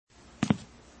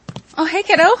Oh, hey,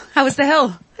 kiddo. How was the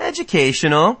hill?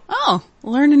 Educational. Oh,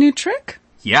 learn a new trick?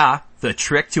 Yeah, the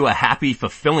trick to a happy,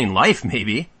 fulfilling life,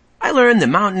 maybe. I learned that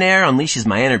mountain air unleashes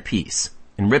my inner peace.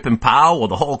 And rip and pow, well,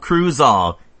 the whole crew's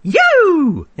all,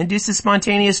 yoo! Induces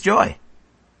spontaneous joy.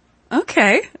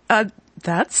 Okay,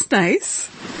 that's nice.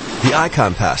 The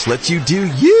Icon Pass lets you do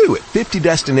you at 50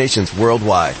 destinations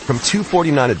worldwide from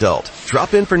 $249 adult.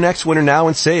 Drop in for next winter now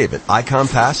and save at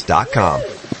iconpass.com.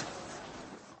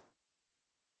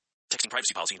 Texting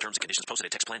privacy policy and terms and conditions posted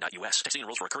at textplan.us. Texting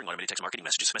enrolls for recurring automated text marketing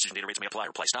messages. Message and data rates may apply.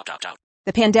 Reply stop to opt out.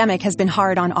 The pandemic has been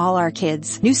hard on all our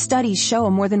kids. New studies show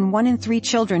more than 1 in 3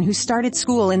 children who started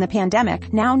school in the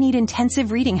pandemic now need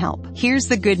intensive reading help. Here's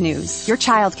the good news. Your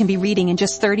child can be reading in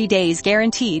just 30 days,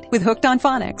 guaranteed, with Hooked on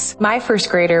Phonics. My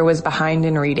first grader was behind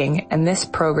in reading, and this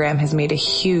program has made a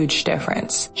huge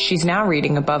difference. She's now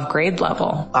reading above grade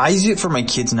level. I use it for my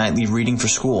kids' nightly reading for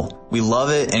school. We love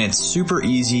it, and it's super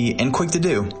easy and quick to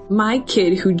do. My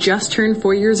kid, who just turned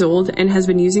 4 years old and has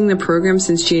been using the program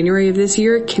since January of this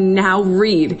year, can now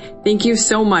read. Thank you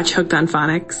so much, Hooked on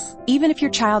Phonics. Even if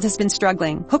your child has been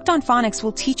struggling, Hooked on Phonics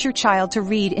will teach your child to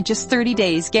read in just 30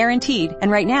 days, guaranteed. And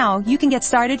right now, you can get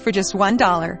started for just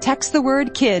 $1. Text the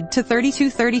word KID to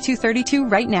 323232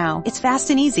 right now. It's fast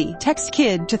and easy. Text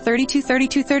KID to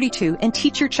 323232 and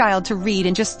teach your child to read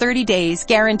in just 30 days,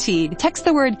 guaranteed. Text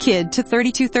the word KID to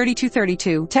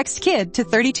 323232. Text KID to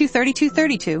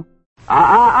 323232.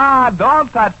 Don't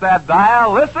touch that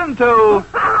dial. Listen to...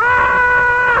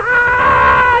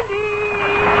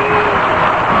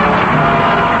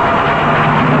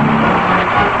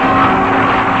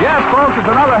 Yes, folks, it's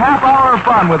another half hour of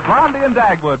fun with Blondie and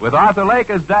Dagwood, with Arthur Lake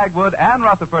as Dagwood, Ann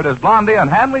Rutherford as Blondie, and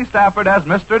Hanley Stafford as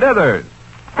Mr. Dithers.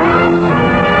 And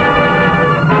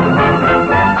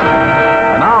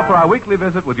now for our weekly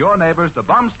visit with your neighbors, the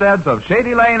Bumsteads of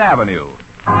Shady Lane Avenue.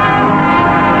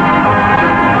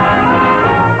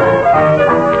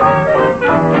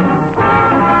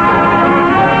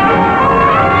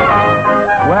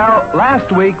 Well,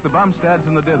 last week the Bumsteads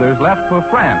and the Dithers left for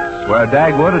France, where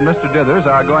Dagwood and Mr. Dithers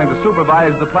are going to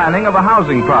supervise the planning of a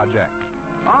housing project.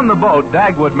 On the boat,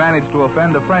 Dagwood managed to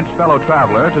offend a French fellow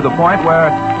traveler to the point where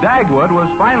Dagwood was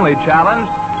finally challenged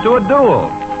to a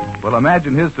duel. Well,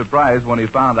 imagine his surprise when he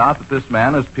found out that this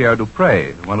man is Pierre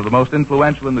Dupré, one of the most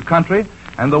influential in the country,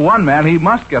 and the one man he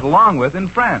must get along with in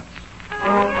France.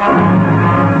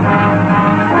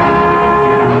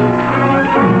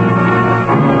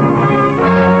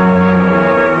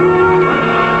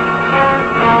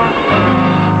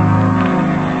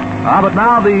 But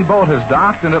now the boat has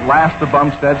docked, and at last the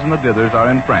Bumsteads and the Dithers are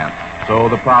in France. So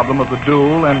the problem of the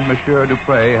duel and Monsieur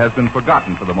Dupré has been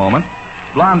forgotten for the moment.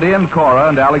 Blondie and Cora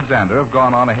and Alexander have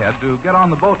gone on ahead to get on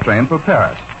the boat train for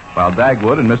Paris, while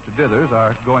Dagwood and Mr. Dithers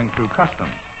are going through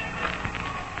customs.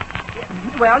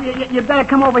 Well, you better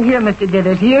come over here, Mr.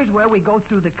 Dithers. Here's where we go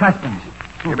through the customs.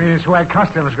 You mean it's where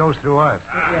customs goes through us?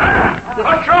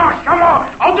 George, come on!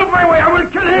 Out of my way! I will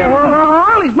kill him!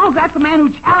 Holy smoke, that's the man who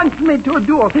challenged me to a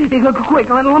duel. Quick,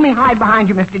 let me hide behind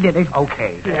you, Mr. Dithers.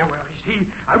 Okay. Yeah, where is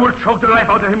he? I will choke the life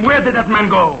out of him. Where did that man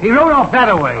go? He rode off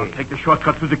that way. I'll take the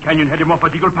shortcut through the canyon, head him off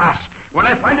at Eagle Pass. When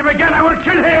I find him again, I will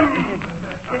kill him!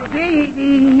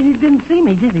 He didn't see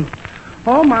me, did he?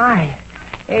 Oh, my.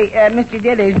 Hey, Mr.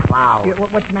 Dithers. Wow.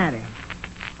 What's the matter?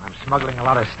 I'm smuggling a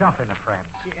lot of stuff into France.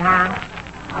 Huh?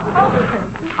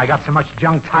 I got so much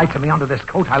junk tied to me under this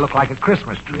coat, I look like a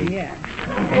Christmas tree. Yeah.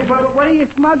 Hey, but what are you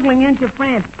smuggling into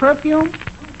France? Perfume?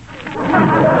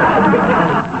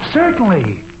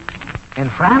 Certainly. In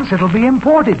France, it'll be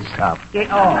imported stuff. Yeah,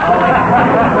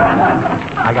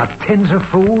 I got tins of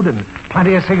food and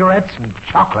plenty of cigarettes and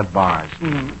chocolate bars.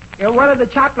 Yeah, what are the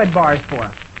chocolate bars for?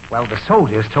 Well, the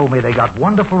soldiers told me they got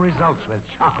wonderful results with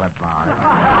chocolate bars.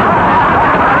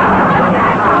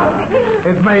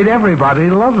 It made everybody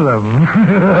love them.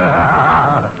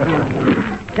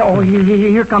 Oh,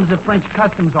 here comes the French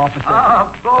customs officer.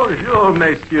 Bonjour,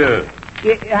 messieurs.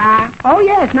 Oh,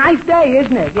 yes, nice day,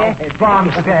 isn't it? Yes.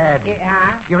 Bumstead.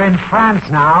 You're in France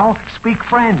now. Speak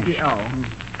French.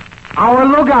 Our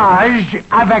luggage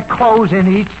avec clothes in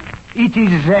it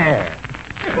is there.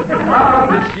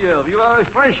 Monsieur, you are a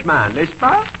Frenchman, n'est-ce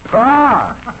pas?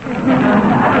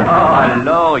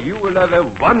 Alors, you will have a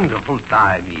wonderful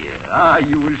time here.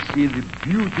 You will see the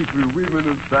beautiful women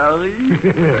of Paris.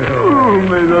 Oh,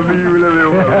 mes amis, you will have a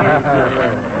wonderful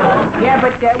time. Yeah,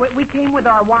 but we came with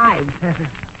our wives.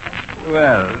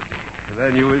 Well,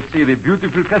 then you will see the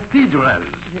beautiful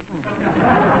cathedrals.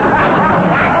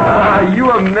 You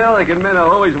American men are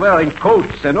always wearing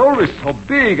coats and always so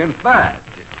big and fat.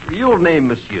 Your name,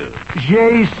 monsieur?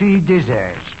 J.C.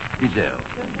 Dithers. Dithers.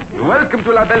 Welcome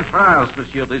to La Belle France,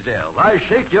 Monsieur Dithers. I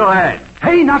shake your hand.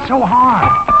 Hey, not so hard.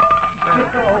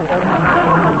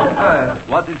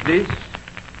 What is this?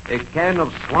 A can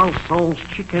of Swanson's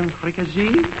chicken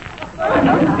fricassee?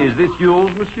 Is this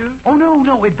yours, monsieur? Oh,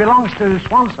 no, it belongs to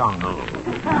Swanson. Oh.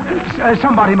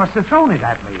 Somebody must have thrown it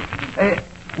at me.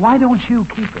 Why don't you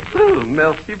keep it? Oh,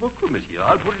 merci beaucoup, monsieur.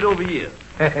 I'll put it over here.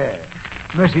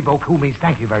 Merci beaucoup means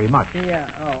thank you very much.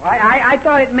 Yeah, I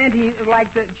thought it meant he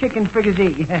liked the chicken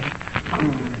fricassee.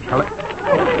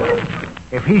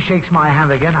 If he shakes my hand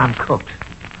again, I'm cooked.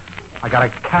 I got a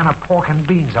can of pork and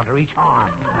beans under each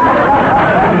arm.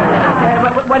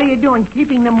 What are you doing,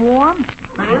 keeping them warm?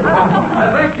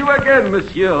 Thank you again,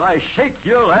 monsieur. I shake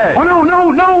your hand. Oh,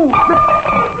 no.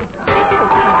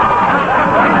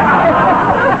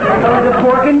 The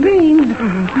pork and beans.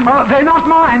 Oh, they're not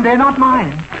mine.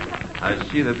 I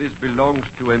see that this belongs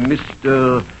to a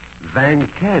Mr. Van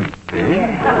Camp,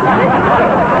 eh?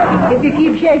 If you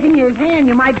keep shaking his hand,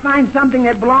 you might find something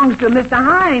that belongs to Mr.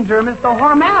 Hines or Mr.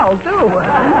 Hormel, too.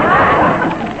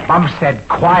 Bumstead,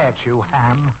 quiet, you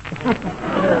ham.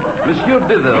 Monsieur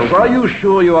Dithers, are you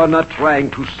sure you are not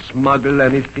trying to smuggle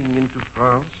anything into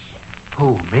France?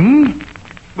 Who, me?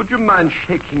 Would you mind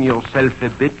shaking yourself a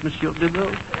bit, Monsieur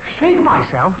Dithers? Shake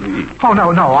myself? Oh,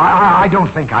 no, I don't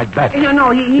think I'd better. No,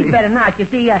 he'd better not. You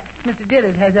see, Mr.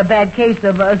 Dithers has a bad case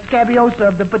of scabiosa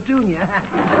of the petunia.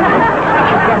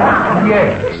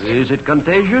 Yes. Is it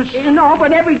contagious? No,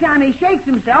 but every time he shakes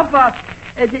himself,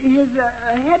 his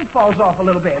head falls off a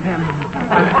little bit.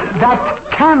 That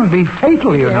can be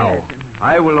fatal, you know.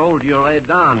 I will hold your head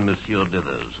down, Monsieur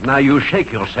Dithers. Now you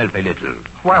shake yourself a little.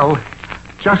 Well,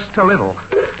 just a little.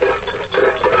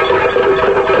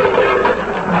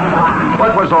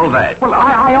 What was all that? Well,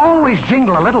 I always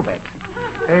jingle a little bit.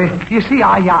 You see,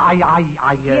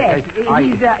 Yes,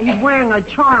 he's wearing a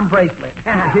charm bracelet.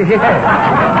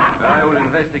 I will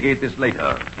investigate this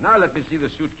later. Now let me see the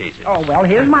suitcases. Oh, well,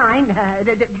 here's mine.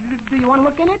 Do you want to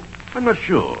look in it? I'm not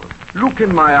sure. Look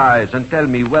in my eyes and tell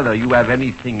me whether you have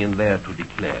anything in there to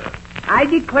declare. I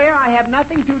declare I have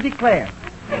nothing to declare.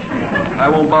 I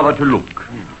won't bother to look.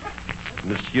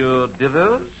 Monsieur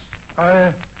Dithers?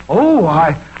 I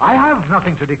have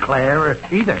nothing to declare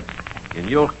either. In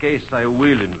your case, I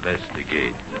will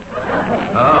investigate.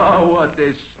 Oh, what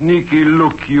a sneaky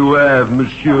look you have,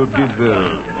 Monsieur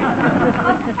Dithers.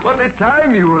 What a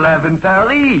time you will have in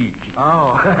Paris.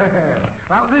 Oh.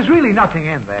 Well, there's really nothing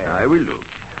in there. I will look.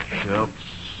 Shirts,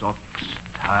 socks,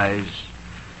 ties.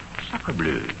 Sacre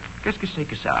bleu. Qu'est-ce que c'est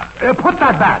que ça? Put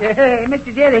that back. Hey,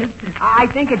 Mr. Dithers, I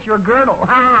think it's your girdle.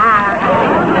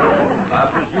 I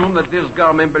presume that this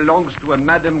garment belongs to a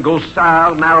Madame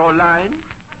Gossard narrow line?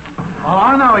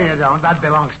 Oh, no, you don't. That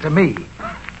belongs to me.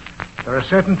 There are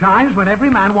certain times when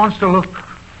every man wants to look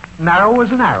narrow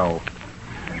as an arrow.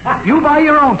 You buy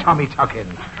your own tummy tuck-in.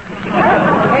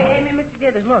 Hey, Mr.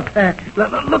 Dithers,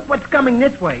 look what's coming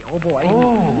this way. Oh, boy.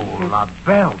 Oh, La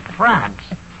Belle France.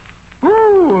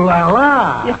 Ooh, la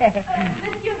la.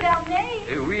 Monsieur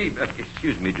Vernet. Oui,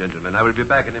 excuse me, gentlemen. I will be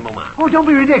back in a moment. Oh, don't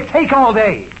be ridiculous. Take all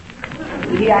day.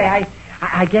 Yeah,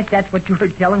 I guess that's what you were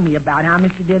telling me about, huh,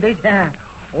 Mr. Dithers?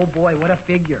 Oh, boy, what a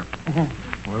figure.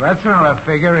 Well, that's not a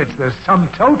figure. It's the sum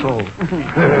total.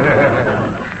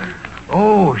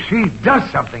 Oh, she does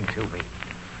something to me.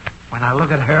 When I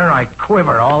look at her, I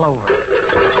quiver all over. So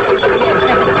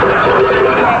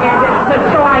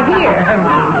I hear.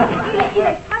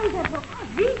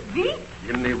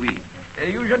 Oui.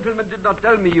 You gentlemen did not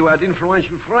tell me you had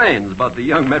influential friends, but the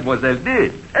young mademoiselle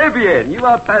did. Eh bien, you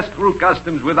are passed through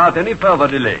customs without any further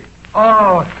delay.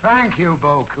 Oh, thank you,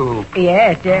 beaucoup.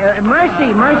 Yes,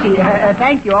 mercy.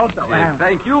 Thank you also.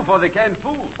 Thank you for the canned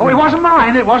food. Oh, it wasn't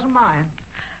mine.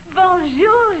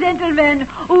 Bonjour, gentlemen.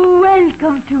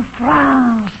 Welcome to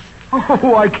France.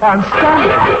 Oh, I can't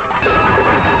stand it.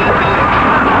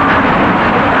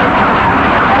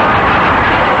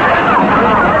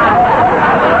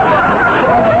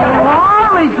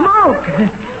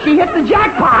 She hit the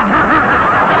jackpot.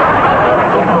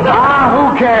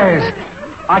 Who cares?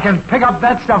 I can pick up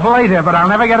that stuff later, but I'll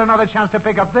never get another chance to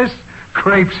pick up this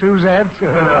crepe Suzette. You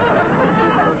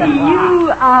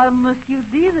are Monsieur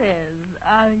Dithers,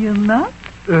 are you not?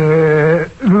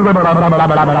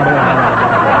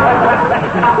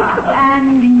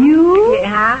 And you?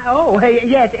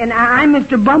 Yes, and I'm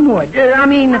Mr. Bumwood.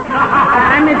 I'm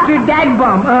Mr.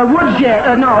 Dagbum.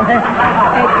 Woodshed. No.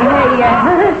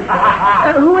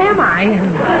 Who am I?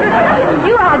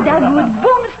 You are Dagwood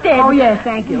Bumstead. Oh, yes,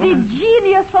 thank you. The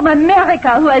genius from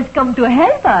America who has come to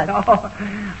help us. Oh,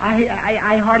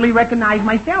 I hardly recognize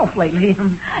myself lately.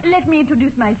 Let me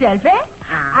introduce myself,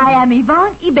 I am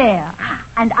Yvonne Ibert.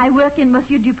 And I work in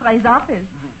Monsieur Dupre's office.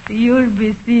 You'll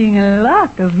be seeing a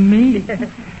lot of me.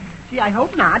 Gee, I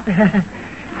hope not.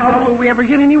 How will we ever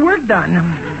get any work done?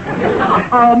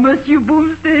 Oh, Monsieur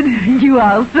Boomstead, you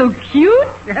are so cute.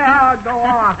 Yeah, go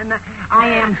on. I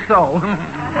am so.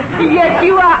 Yes,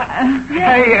 you are.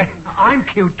 Hey, I'm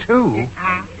cute, too.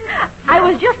 I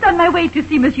was just on my way to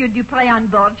see Monsieur Dupre on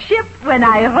board ship when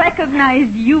I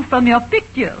recognized you from your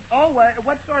pictures. Oh,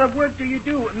 what sort of work do you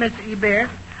do, Miss Hebert?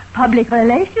 Public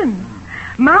relations.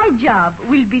 My job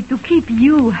will be to keep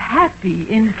you happy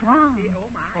in France. Oh,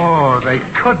 my. Oh, they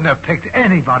couldn't have picked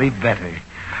anybody better.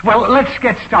 Well, let's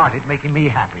get started making me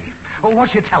happy. Oh,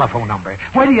 what's your telephone number?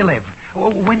 Where do you live?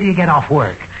 When do you get off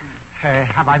work?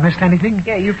 Have I missed anything?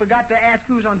 Yeah, you forgot to ask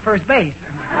who's on first base.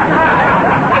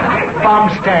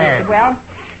 Bumstead. Well,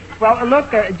 look,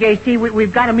 JC,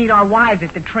 we've got to meet our wives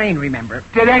at the train, remember?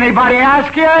 Did anybody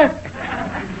ask you?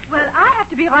 Well, I have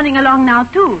to be running along now,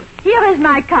 too. Here is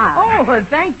my car. Oh, well,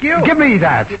 thank you. Give me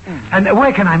that. And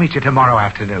where can I meet you tomorrow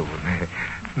afternoon,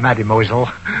 Mademoiselle?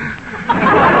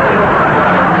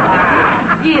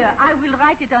 Here, I will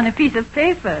write it on a piece of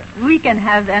paper. We can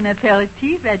have an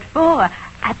aperitif at 4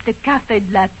 at the Café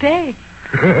de la Paix.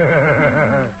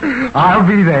 I'll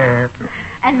be there.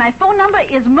 And my phone number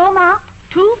is Moma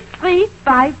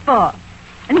 2354.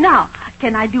 Now,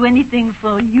 can I do anything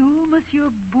for you, Monsieur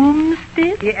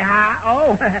Boomstead?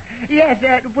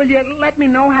 Yes. Will you let me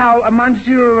know how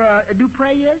Monsieur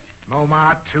Dupre is?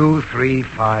 MoMA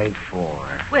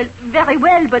 2354. Well, very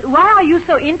well, but why are you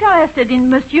so interested in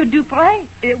Monsieur Dupre?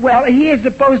 Well, he is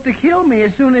supposed to kill me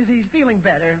as soon as he's feeling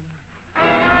better.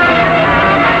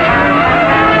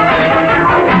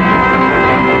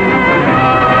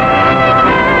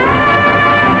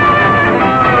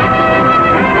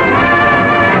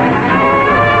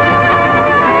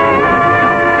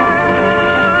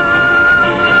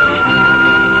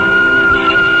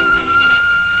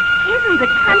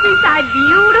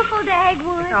 Beautiful,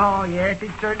 Dagwood. Oh, yes,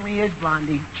 it certainly is,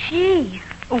 Blondie. Jeez.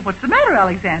 Oh, what's the matter,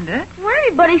 Alexander? Well,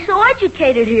 everybody's so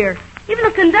educated here. Even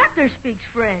the conductor speaks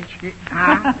French. Yes,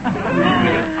 I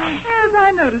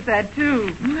noticed that,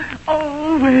 too.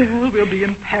 Oh, well, we'll be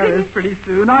in Paris pretty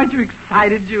soon. Aren't you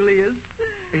excited, Julius?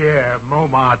 Yeah,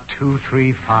 MoMA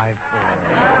 2354.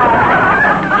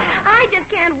 I just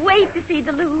can't wait to see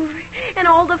the Louvre and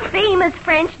all the famous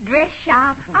French dress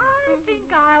shops. I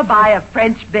think I'll buy a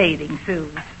French bathing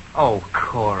suit. Oh,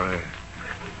 Cora.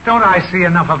 Don't I see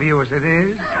enough of you as it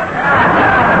is?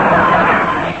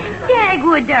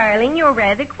 Dagwood, darling, you're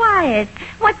rather quiet.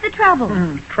 What's the trouble?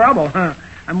 Trouble, huh?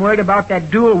 I'm worried about that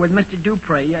duel with Mr.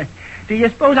 Dupre. Do you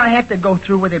suppose I have to go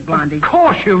through with it, Blondie? Of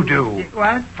course you do.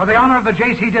 What? For the honor of the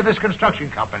J.C. Dithers Construction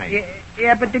Company.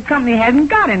 Yeah, but the company hasn't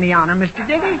got any honor, Mr.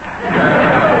 Diggy.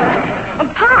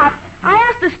 Pop, I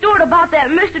asked the steward about that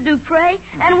Mr. Dupre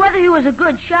and whether he was a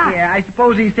good shot. Yeah, I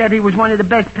suppose he said he was one of the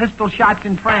best pistol shots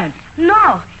in France.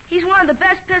 No, he's one of the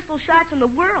best pistol shots in the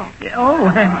world.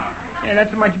 Yeah,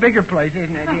 that's a much bigger place,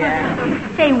 isn't it?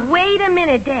 Yeah. Say, wait a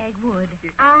minute,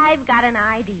 Dagwood. I've got an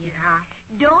idea. Yeah.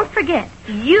 Don't forget,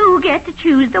 you get to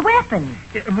choose the weapon.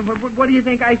 What do you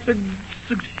think I should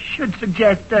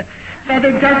suggest?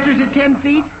 Feather dusters at 10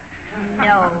 feet?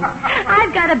 No,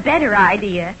 I've got a better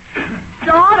idea.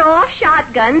 Sawed-off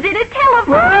shotguns in a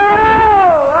telephone.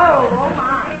 Oh,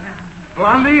 my.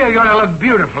 Blondie, you're going to look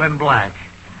beautiful in black.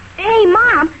 Hey,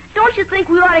 Mom, don't you think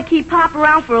we ought to keep Pop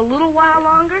around for a little while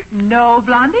longer? No,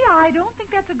 Blondie, I don't think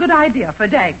that's a good idea for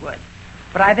Dagwood.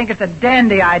 But I think it's a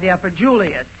dandy idea for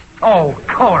Julius. Oh,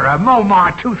 Cora,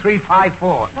 MoMA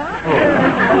 2354. No,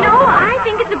 I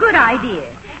think it's a good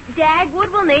idea.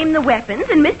 Dagwood will name the weapons,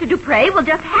 and Mr. Dupre will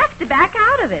just have to back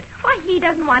out of it. Why, he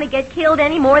doesn't want to get killed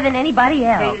any more than anybody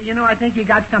else. Hey, I think you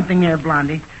got something there,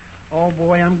 Blondie. Oh,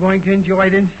 boy, I'm going to enjoy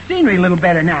the scenery a little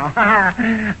better now.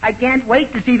 I can't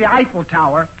wait to see the Eiffel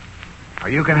Tower.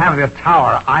 Well, you can have the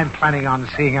tower. I'm planning on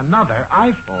seeing another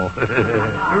Eiffel.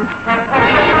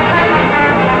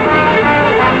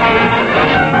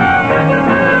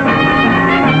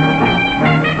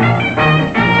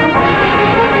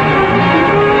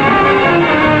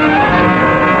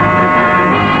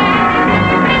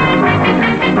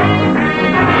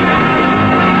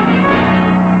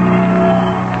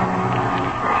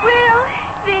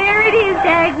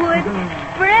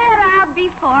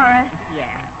 Before us.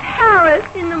 Yeah. Paris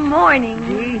in the morning.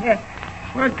 Gee,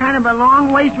 we're kind of a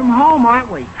long ways from home, aren't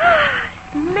we?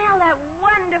 Smell that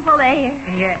wonderful air.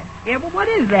 Yeah, well, what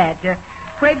is that?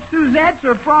 Crepe Suzettes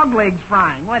or frog legs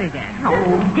frying? What is that?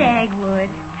 Oh,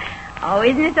 Dagwood. Oh,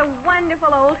 isn't it a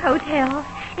wonderful old hotel?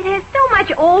 It has so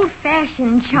much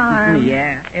old-fashioned charm.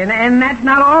 Yeah, and that's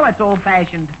not all that's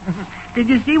old-fashioned. Did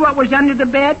you see what was under the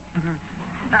bed?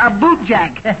 boot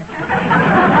jack. Well,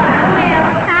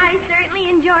 I certainly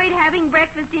enjoyed having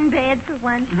breakfast in bed for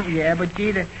once. Yeah, but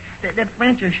gee, the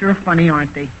French are sure funny,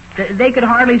 aren't they? They could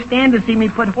hardly stand to see me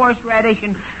put horseradish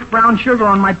and brown sugar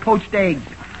on my poached eggs.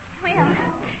 Well,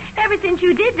 ever since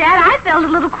you did that, I felt a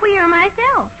little queer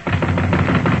myself.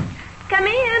 Come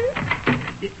in.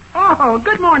 Oh,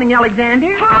 good morning,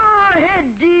 Alexander. Ah,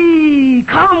 Eddie,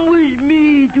 come with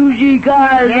me to the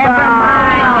castle. Never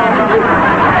mind.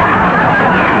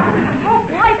 Oh,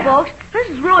 boy, folks, this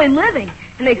is really living.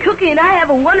 And the cookie and I have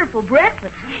a wonderful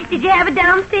breakfast. Did you have it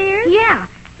downstairs? Yeah.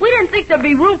 We didn't think there'd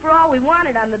be room for all we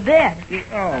wanted on the bed.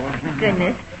 Oh.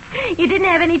 Goodness. You didn't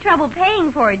have any trouble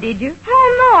paying for it, did you?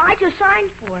 Oh, no, I just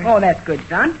signed for it. Oh, that's good,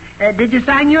 son. Did you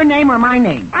sign your name or my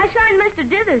name? I signed Mr.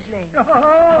 Dithers' name. Oh.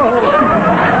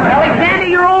 Alexander,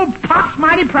 your old pop's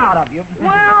mighty proud of you.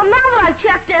 Well, now that I've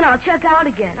checked in, I'll check out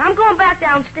again. I'm going back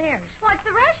downstairs. What's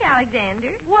the rush,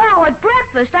 Alexander? Well, at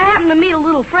breakfast, I happened to meet a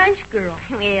little French girl.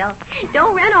 Well,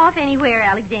 don't run off anywhere,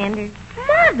 Alexander.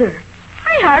 Mother,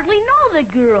 I hardly know the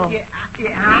girl.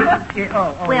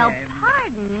 Well,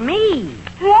 pardon me.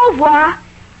 Au revoir.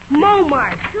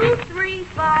 Momart.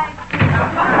 235.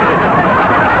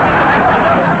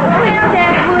 Well,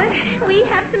 Dagwood, we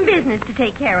have some business to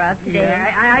take care of today.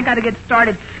 Yeah, I got to get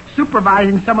started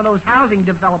supervising some of those housing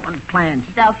development plans.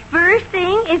 The first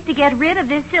thing is to get rid of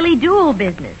this silly duel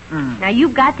business. Now,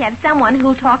 you've got to have someone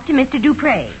who'll talk to Mr.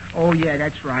 Dupre. Oh, yeah,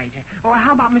 that's right. Oh,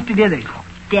 how about Mr. Dithers?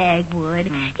 Dagwood.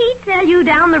 He'd sell you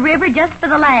down the river just for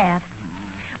the laughs.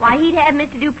 Why, he'd have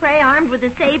Mr. Dupre armed with a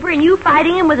saber and you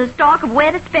fighting him with a stalk of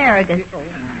wet asparagus.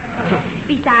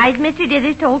 Besides, Mr.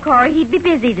 Dithers told Cora he'd be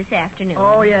busy this afternoon.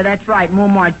 Oh, yeah, that's right.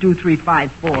 Montmartre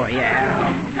 2354,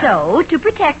 yeah. So, to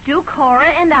protect you, Cora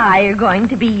and I are going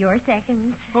to be your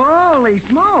seconds. Holy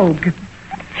smoke.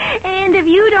 And if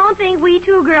you don't think we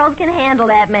two girls can handle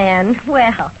that man,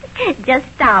 well, just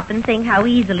stop and think how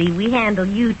easily we handle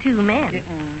you two men.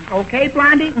 Okay,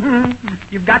 Blondie.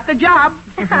 You've got the job.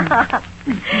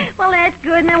 Well, that's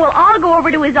good. And then we'll all go over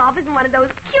to his office in one of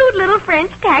those cute little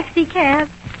French taxi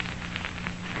cabs.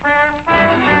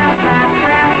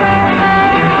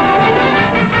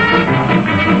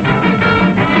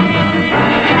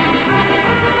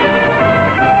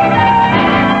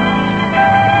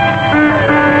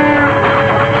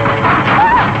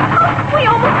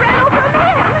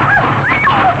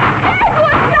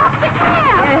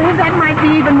 That might be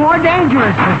even more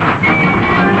dangerous.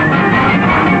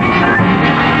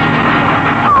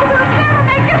 Oh, we'll never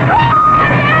make it go on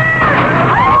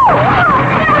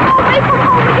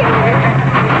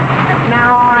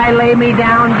Now I lay me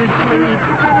down to sleep.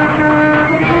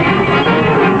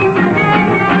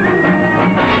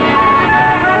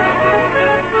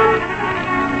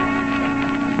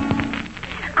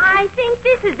 I think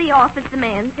this is the office the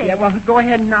man said. Yeah, well, go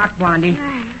ahead and knock, Blondie.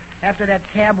 After that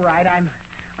cab ride, I'm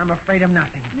afraid of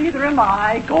nothing. Neither am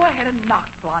I. Go ahead and knock,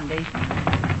 Blondie.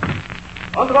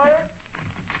 Andre?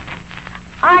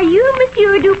 Are you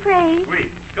Monsieur Dupre?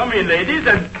 Oui. Come in, ladies,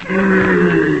 and...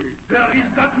 there is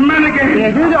that man again.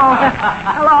 Yes,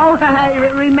 hello.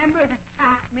 Remember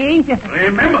me?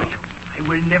 Remember you. I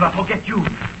will never forget you.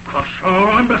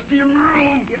 Cochon, Bastille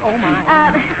Room. Oh, my.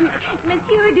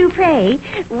 Monsieur Dupre,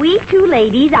 we two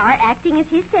ladies are acting as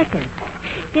his seconds.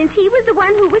 Since he was the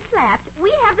one who was slapped,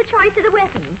 we have the choice of the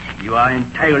weapons. You are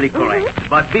entirely correct.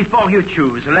 But before you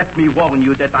choose, let me warn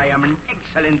you that I am an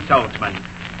excellent swordsman.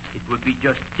 It would be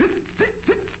just...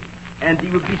 and he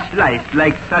would be sliced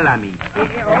like salami.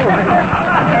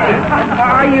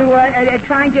 Are you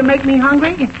trying to make me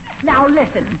hungry? Now,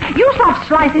 listen. You stop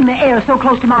slicing the air so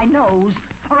close to my nose,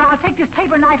 or I'll take this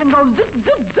paper knife and go zip,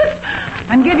 zip, zip,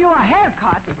 and give you a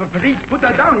haircut. Please put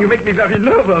that down. You make me very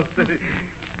nervous.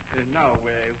 Now,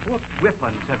 what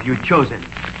weapons have you chosen?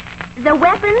 The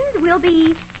weapons will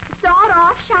be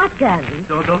sawed-off shotguns.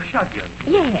 Sawed-off shotguns?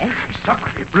 Yes.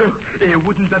 Sacre bleu.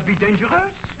 Wouldn't that be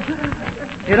dangerous?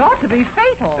 It ought to be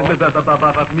fatal.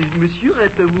 Monsieur,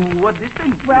 at what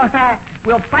distance? Well,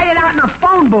 we'll fight it out in a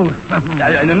phone booth. No.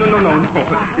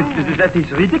 That is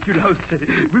ridiculous.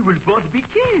 We will both be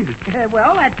killed.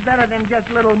 Well, that's better than just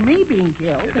little me being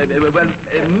killed.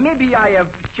 Maybe I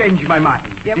have changed my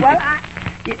mind. Yeah, well,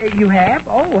 you have?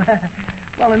 Oh,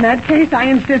 well, in that case, I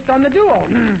insist on the duel.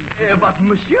 But,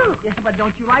 monsieur... Yeah, but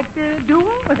don't you like the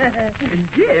duel?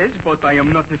 Yes, but I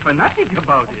am not a fanatic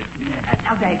about it.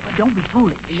 Now, Dave, don't be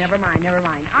foolish. Never mind.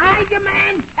 I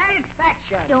demand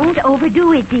satisfaction. Don't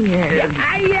overdo it, dear.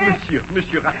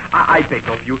 Monsieur, I beg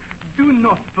of you, do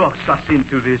not force us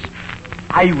into this.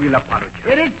 I will apologize.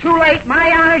 It is too late.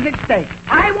 My honor's at stake.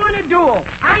 I want a duel.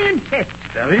 I insist.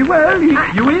 Very well,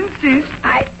 if you insist.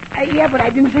 Yeah, but I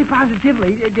didn't say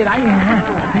positively, did I?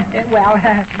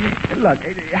 Look,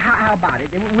 how about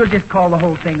it? We'll just call the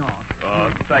whole thing off.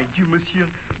 Oh, thank you, monsieur.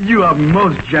 You are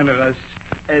most generous.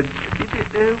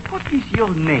 What is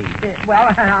your name?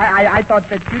 I thought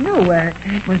that you knew,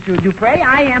 Monsieur Dupre.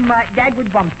 I am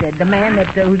Dagwood Bumstead, the man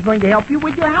who's going to help you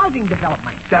with your housing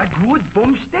development. Dagwood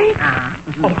Bumstead?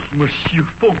 Oh, monsieur,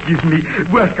 forgive me.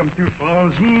 Welcome to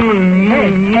France.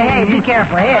 Hey, be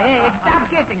careful. Hey, stop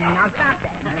kissing me. Now, stop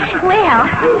that. Well,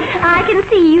 I can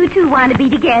see you two want to be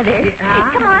together.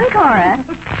 Come on, Cora.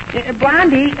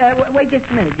 Blondie, wait just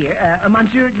a minute, dear.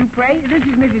 Monsieur Dupre, this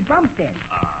is Mrs. Bumstead.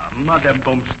 Madame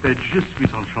Bumstead, je suis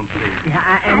enchanté.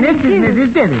 And this is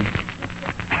Mrs. Dithers.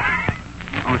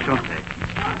 Enchanté.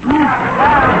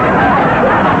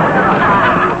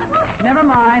 Never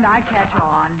mind, I catch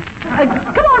on.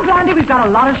 Come on, Blondie, we've got a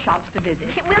lot of shops to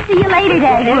visit. We'll see you later,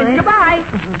 Dagwood. Goodbye.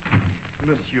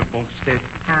 Monsieur Bumstead,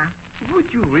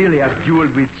 would you really have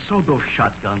dueled with sawed-off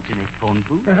shotguns in a phone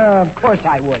booth? Of course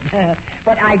I would.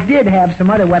 But I did have some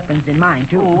other weapons in mind,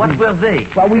 too. Oh, what were they?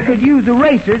 Well, we could use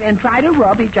erasers and try to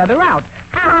rub each other out.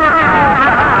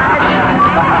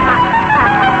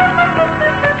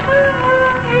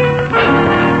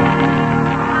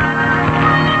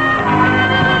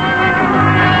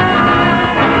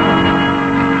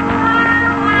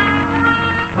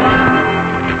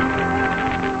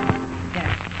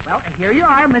 Well, here you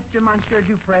are, Mr. Monsieur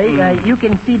Dupre. You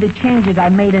can see the changes I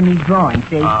made in these drawings,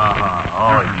 see?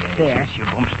 Yes, There. Monsieur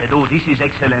Bumstead. Oh, this is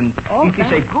excellent. Oh, it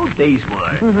is a good day's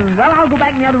work. Well, I'll go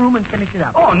back in the other room and finish it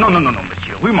up. Oh, no,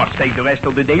 monsieur. We must take the rest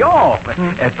of the day off.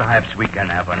 Perhaps we can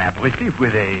have an aperitif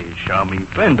with a charming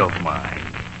friend of mine.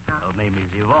 Her name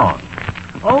is Yvonne.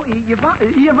 Oh,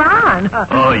 Yvonne.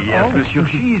 Oh, yes, monsieur.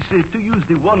 She is, to use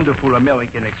the wonderful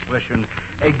American expression,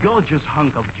 a gorgeous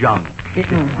hunk of junk. She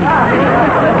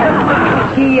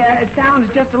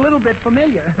sounds just a little bit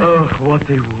familiar. Oh, what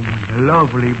a woman.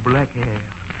 Lovely black hair.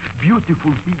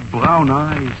 Beautiful big brown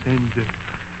eyes and...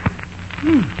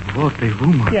 what a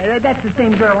woman. Yeah, that's the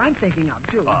same girl I'm thinking of,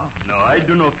 too. Oh, no, I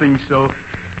do not think so.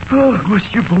 Oh,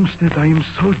 Monsieur Bumstead, I am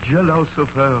so jealous of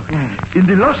her. In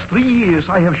the last 3 years,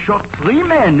 I have shot 3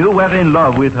 men who were in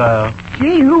love with her.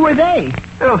 Gee, who were they?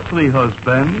 Her 3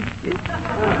 husbands.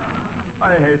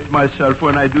 I hate myself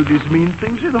when I do these mean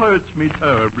things. It hurts me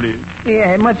terribly.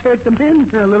 Yeah, it must hurt the men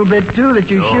a little bit, too, that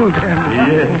you shoot.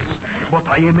 Yes. But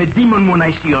I am a demon when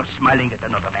I see her smiling at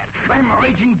another man. I'm a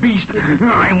raging beast.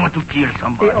 I want to kill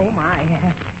somebody. Oh, my.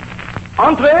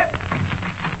 Entree.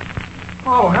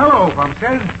 Oh, hello,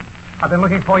 Bumstead. I've been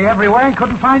looking for you everywhere and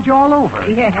couldn't find you all over.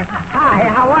 Yeah. Hi,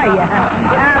 how are you?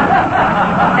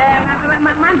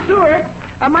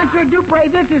 Monsieur Dupre,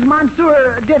 this is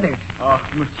Monsieur Dithers. Oh,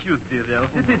 Monsieur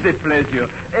Dithers, it is a pleasure.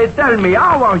 Tell me,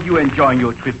 how are you enjoying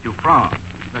your trip to France?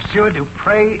 Monsieur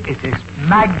Dupre, it is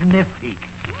magnifique.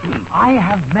 I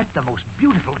have met the most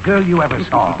beautiful girl you ever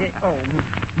saw.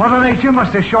 Mother Nature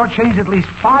must have shortchanged at least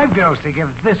 5 girls to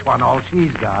give this one all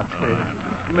she's got.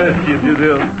 Monsieur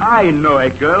Dithers, I know a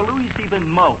girl who is even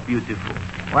more beautiful.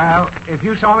 Well, if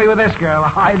you saw me with this girl,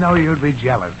 I know you'd be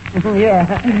jealous. Yeah,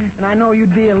 and I know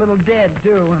you'd be a little dead,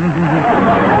 too.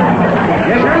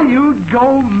 Yes, sir, you'd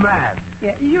go mad.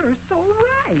 Yeah, you're so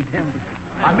right.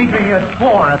 I'm meeting you at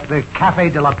 4 at the Café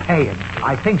de la Paix, and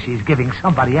I think she's giving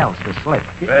somebody else the slip.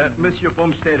 Monsieur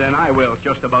Bumstead and I were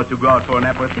just about to go out for an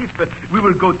aperitif, but we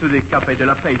will go to the Café de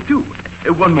la Paix, too.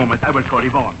 One moment, I will call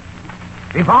Yvonne.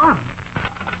 Yvonne?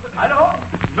 Hello?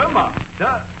 Maman, 2,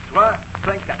 3,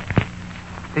 5, 4.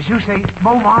 Did you say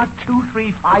Momar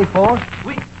 2354?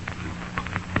 Oui.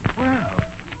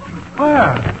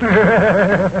 Well.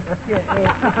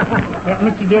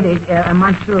 Mr. Dithers,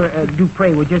 Monsieur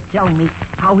Dupre was just telling me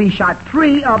how he shot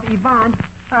 3 of Yvonne's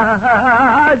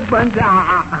husbands.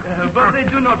 But they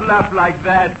do not laugh like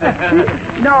that.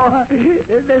 No,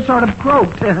 they're sort of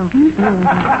croaked. It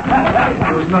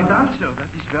was not answer.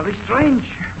 That is very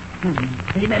strange.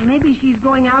 Maybe she's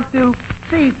going out to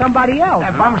see somebody else.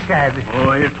 Bumstead.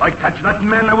 Oh, if I catch that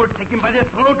man, I will take him by the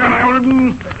throat and I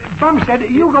will... Bumstead,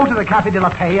 you go to the Café de la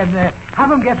Paix and have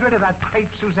him get rid of that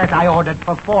crepe Suzette I ordered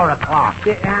for 4 o'clock.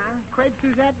 Crepe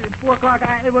Suzette at 4 o'clock?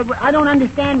 I don't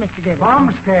understand, Mr. Dithers.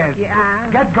 Bumstead. Yeah?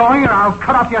 Get going or I'll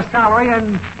cut off your salary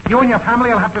and you and your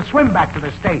family will have to swim back to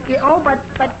the States. Yeah, oh, but...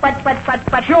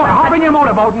 Sure, hop in your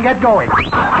motorboat and get going.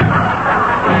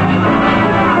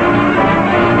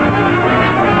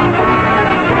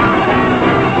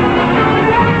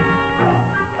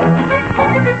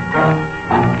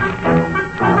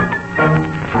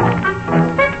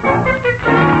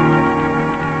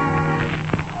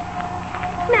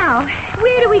 Now,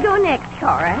 where do we go next,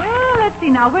 Cora? Well, let's see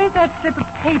now. Where's that slip of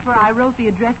paper I wrote the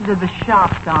addresses of the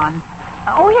shops on?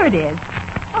 Oh, here it is.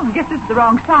 Oh, I guess this is the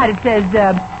wrong side. It says,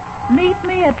 meet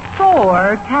me at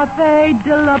 4, Café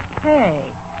de la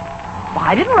Paix. Well,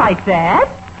 I didn't write that.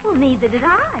 Well, neither did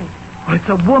I. Well, it's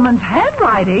a woman's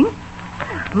handwriting.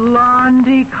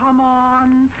 Blondie, come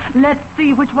on. Let's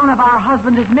see which one of our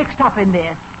husbands is mixed up in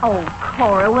this. Oh,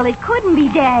 Cora, well, it couldn't be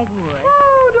Dagwood.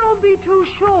 Oh, don't be too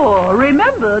sure.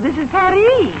 Remember, this is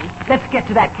Paris. Let's get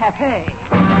to that cafe.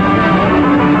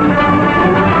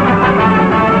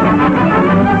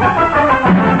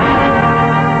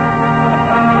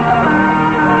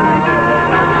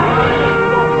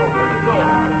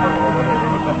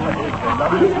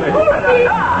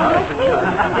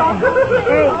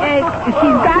 Hey,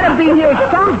 she's got to be here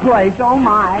someplace. Oh,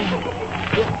 my.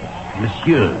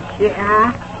 Monsieur.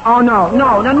 Yeah? Oh,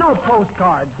 no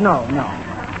postcards. No.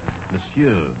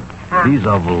 Monsieur, these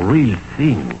are the real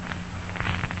thing.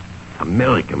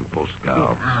 American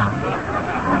postcards.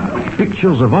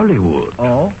 Pictures of Hollywood.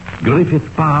 Oh?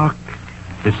 Griffith Park,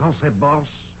 the Sunset Bus,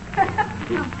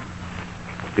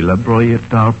 elaborate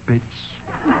tar pits.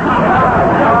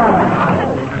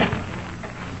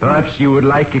 Perhaps you would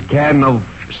like a can of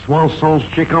Swanson's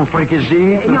chicken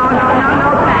fricassee? No,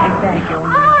 thank you.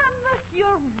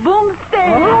 Monsieur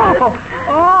Bumstead.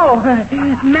 Oh,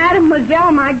 Mademoiselle,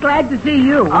 am I glad to see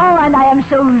you. Oh, and I am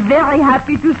so very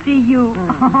happy to see you.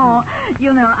 Oh,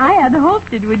 you know, I had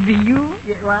hoped it would be you.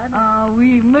 What?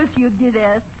 Oui, Monsieur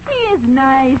Dithers. He is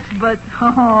nice, but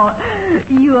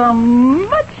you are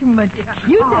much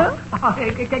cuter.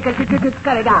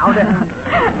 Cut it out.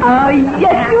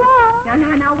 Yes, you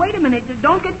are. Now, wait a minute.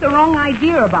 Don't get the wrong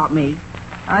idea about me.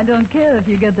 I don't care if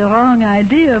you get the wrong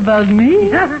idea about me.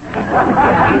 Now,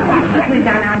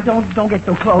 don't get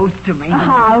so close to me.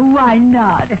 Why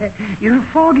not? You're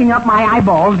fogging up my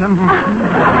eyeballs.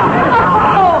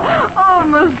 Oh,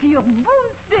 Monsieur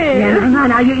Bumstead.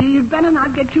 Now, you better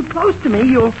not get too close to me.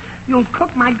 You'll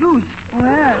cook my goose.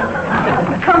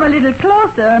 Well, come a little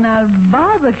closer and I'll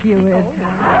barbecue it.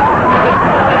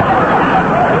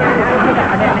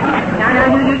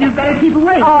 You better keep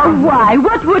away. Oh, why?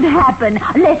 What would happen?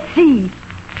 Let's see.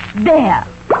 There.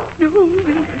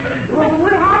 Well,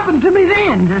 what happened to me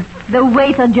then? The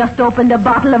waiter just opened a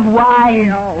bottle of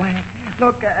wine. Oh,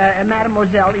 look,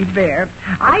 Mademoiselle Hubert,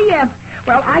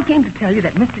 I came to tell you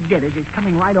that Mr. Dithers is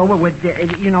coming right over with, a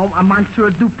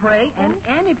Monsieur Dupré,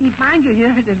 and if he finds you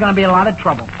here, there's going to be a lot of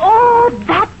trouble. Oh,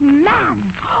 that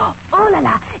man. Oh, la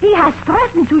la. He has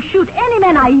threatened to shoot any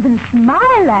man I even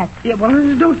smile at. Yeah,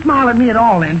 well, don't smile at me at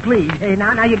all, then, please. Hey,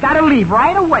 now you got to leave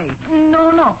right away.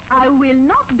 No. I will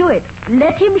not do it.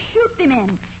 Let him shoot the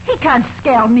man. He can't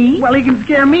scare me. Well, he can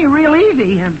scare me real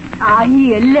easy.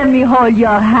 Here, let me hold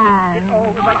your hand.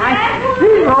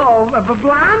 But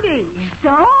Blondie. So,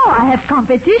 I have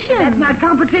competition. That's not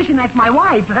competition, that's my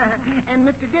wife. And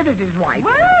Mr. Dithers' wife.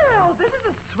 Well, this is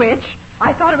a switch.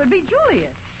 I thought it would be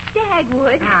Julius.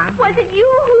 Dagwood, was it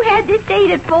you who had this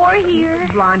date at 4 here?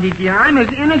 Blondie, dear, I'm as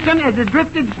innocent as the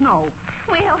drifted snow.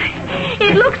 Well,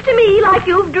 it looks to me like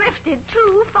you've drifted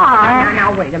too far.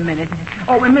 Now, wait a minute.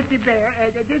 Oh, and Mr.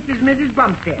 Bear, this is Mrs.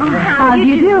 Bumstead. How do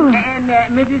you do? And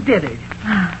Mrs. Dithers.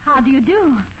 How do you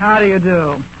do? How do you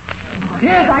do?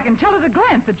 Yes, I can tell at a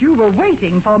glance that you were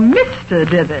waiting for Mr.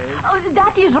 Dithers. Oh,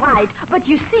 that is right. But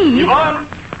you see...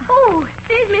 Oh,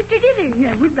 there's Mr. Dithers.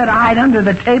 Yeah, we'd better hide under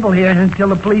the table here until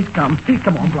the police come.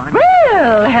 Come on, Blondie.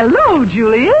 Well, hello,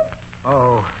 Julius.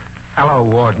 Oh, hello,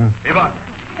 Warden. Yvonne,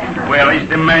 where is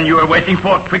the man you are waiting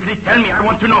for? Quickly tell me, I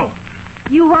want to know.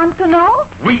 You want to know?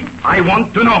 Oui, I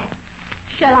want to know.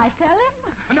 Shall I tell him?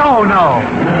 No.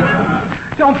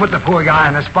 Don't put the poor guy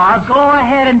on the spot. Go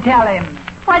ahead and tell him.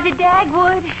 Was it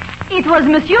Dagwood? It was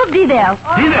Monsieur Dithers.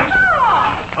 Dithers?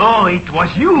 Oh, it was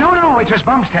you. No, it was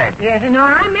Bumstead. Yes, no,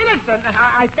 I'm innocent,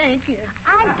 I think.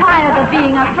 I'm tired of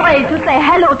being afraid to say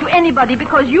hello to anybody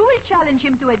because you will challenge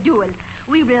him to a duel.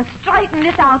 We will straighten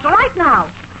this out right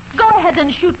now. Go ahead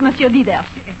and shoot Monsieur Dithers.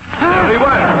 Very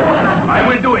well. I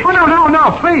will do it. Oh,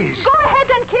 no, please. Go ahead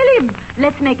and kill him.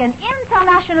 Let's make an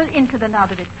international incident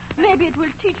out of it. Maybe it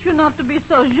will teach you not to be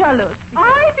so jealous.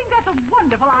 I think that's a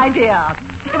wonderful idea.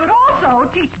 It would also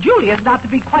teach Julius not to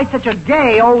be quite such a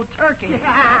gay old turkey.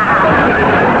 Now,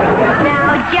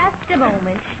 just a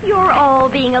moment. You're all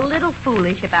being a little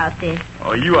foolish about this.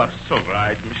 Oh, you are so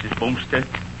right, Mrs. Bumstead.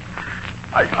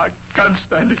 I can't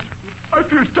stand it. I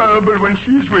feel terrible when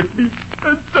she's with me,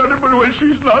 and terrible when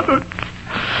she's not.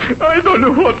 I don't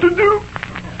know what to do.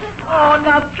 Oh,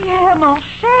 now, Pierre, mon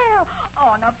cher.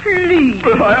 Oh, now, please.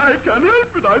 But I can't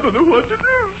help it. I don't know what to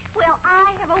do. Well,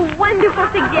 I have a wonderful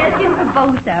suggestion for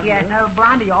both of you. Yes,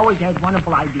 Blondie always has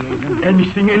wonderful ideas.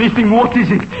 Anything, what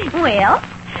is it? Well,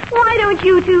 why don't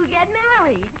you two get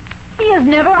married? He has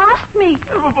never asked me.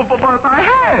 But I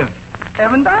have.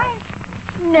 Haven't I?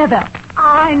 Never.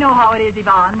 I know how it is,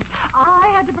 Yvonne. I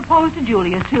had to propose to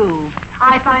Julia, too.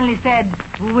 I finally said,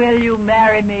 will you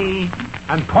marry me?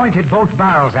 And pointed both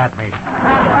barrels at me.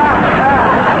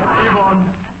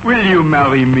 Yvonne, will you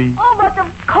marry me? Oh, but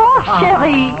of course,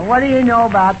 Sherry. What do you know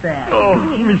about that? Oh,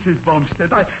 Mrs.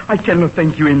 Bumstead, I cannot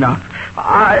thank you enough.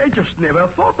 I just never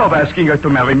thought of asking her to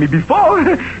marry me before.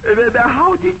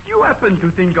 How did you happen to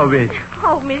think of it?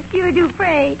 Oh, Monsieur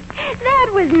Dupre,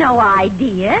 that was no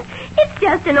idea. It's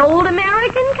just an old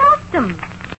American custom.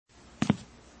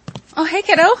 Oh, hey,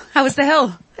 kiddo. How was the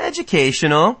hill?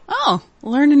 Educational. Oh,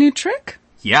 learn a new trick?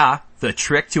 Yeah, the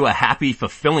trick to a happy,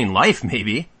 fulfilling life,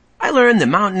 maybe. I learned that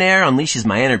mountain air unleashes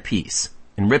my inner peace.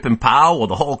 And rip and pow while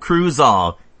the whole crew's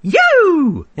all,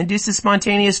 yoo! Induces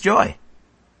spontaneous joy.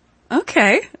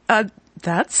 Okay,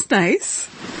 that's nice.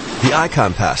 The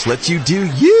Icon Pass lets you do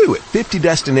you at 50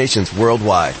 destinations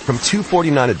worldwide from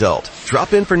 $249 adult.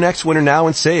 Drop in for next winter now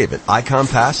and save at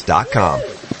iconpass.com.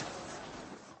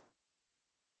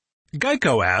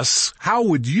 Geico asks, how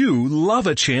would you love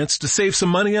a chance to save some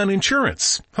money on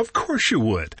insurance? Of course you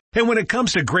would. And when it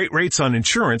comes to great rates on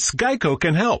insurance, Geico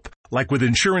can help. Like with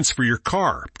insurance for your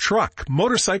car, truck,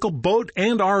 motorcycle, boat,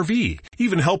 and RV.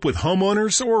 Even help with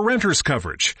homeowners or renters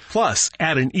coverage. Plus,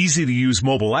 add an easy-to-use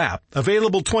mobile app,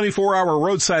 available 24-hour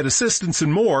roadside assistance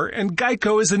and more, and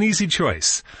Geico is an easy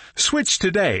choice. Switch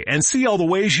today and see all the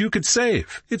ways you could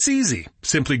save. It's easy.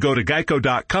 Simply go to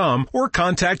geico.com or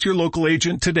contact your local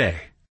agent today.